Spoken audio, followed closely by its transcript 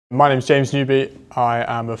My name is James Newby. I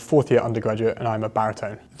am a fourth year undergraduate and I'm a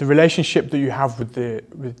baritone. The relationship that you have with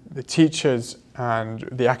the teachers and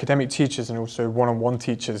the academic teachers and also one-on-one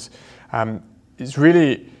teachers is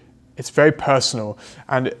really, it's very personal,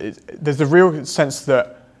 and there's a real sense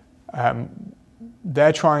that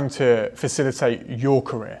they're trying to facilitate your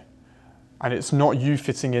career, and it's not you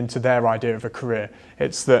fitting into their idea of a career.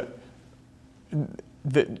 It's that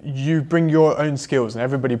you bring your own skills, and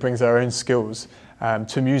everybody brings their own skills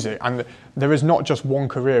to music, and there is not just one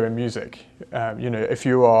career in music. You know, if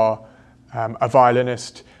you are a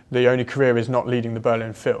violinist, the only career is not leading the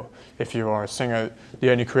Berlin Phil. If you are a singer,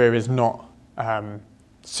 the only career is not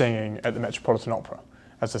singing at the Metropolitan Opera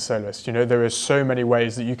as a soloist. You know, there are so many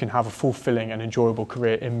ways that you can have a fulfilling and enjoyable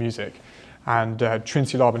career in music, and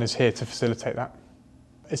Trinity Laban is here to facilitate that.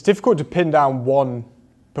 It's difficult to pin down one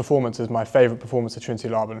performance as my favourite performance at Trinity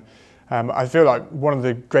Laban. I feel like one of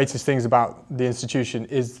the greatest things about the institution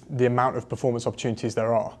is the amount of performance opportunities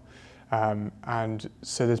there are. And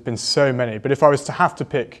so there's been so many. But if I was to have to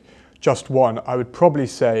pick just one, I would probably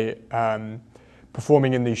say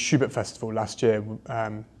performing in the Schubert Festival last year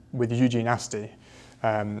with Eugene Asti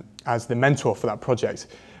as the mentor for that project.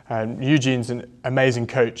 Eugene's an amazing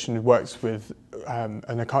coach and works with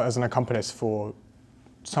as an accompanist for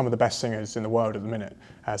some of the best singers in the world at the minute,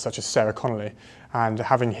 such as Sarah Connolly, and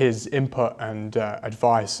having his input and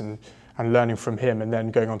advice and learning from him and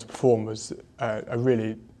then going on to perform was a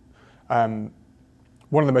really one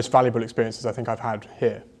of the most valuable experiences I think I've had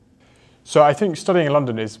here. So I think studying in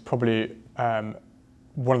London is probably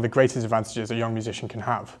one of the greatest advantages a young musician can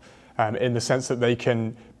have, in the sense that they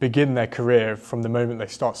can begin their career from the moment they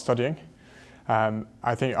start studying.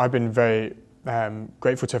 I think I've been very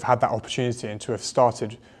grateful to have had that opportunity and to have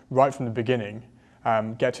started right from the beginning,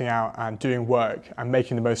 getting out and doing work and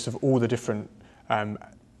making the most of all the different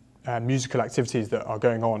musical activities that are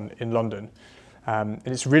going on in London. And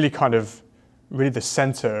it's really kind of the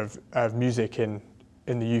centre of music in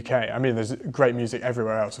the UK. I mean, there's great music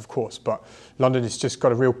everywhere else, of course, but London has just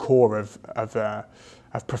got a real core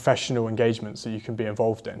of professional engagements that you can be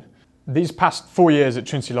involved in. These past 4 years at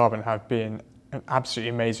Trinity Laban have been an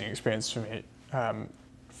absolutely amazing experience for me.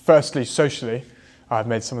 Firstly, socially, I've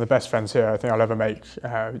made some of the best friends here I think I'll ever make,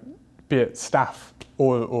 be it staff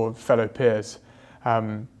or fellow peers.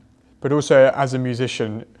 But also as a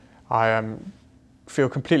musician, I feel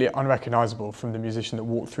completely unrecognisable from the musician that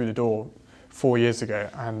walked through the door 4 years ago,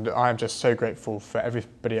 and I am just so grateful for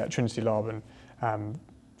everybody at Trinity Laban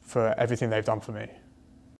for everything they've done for me.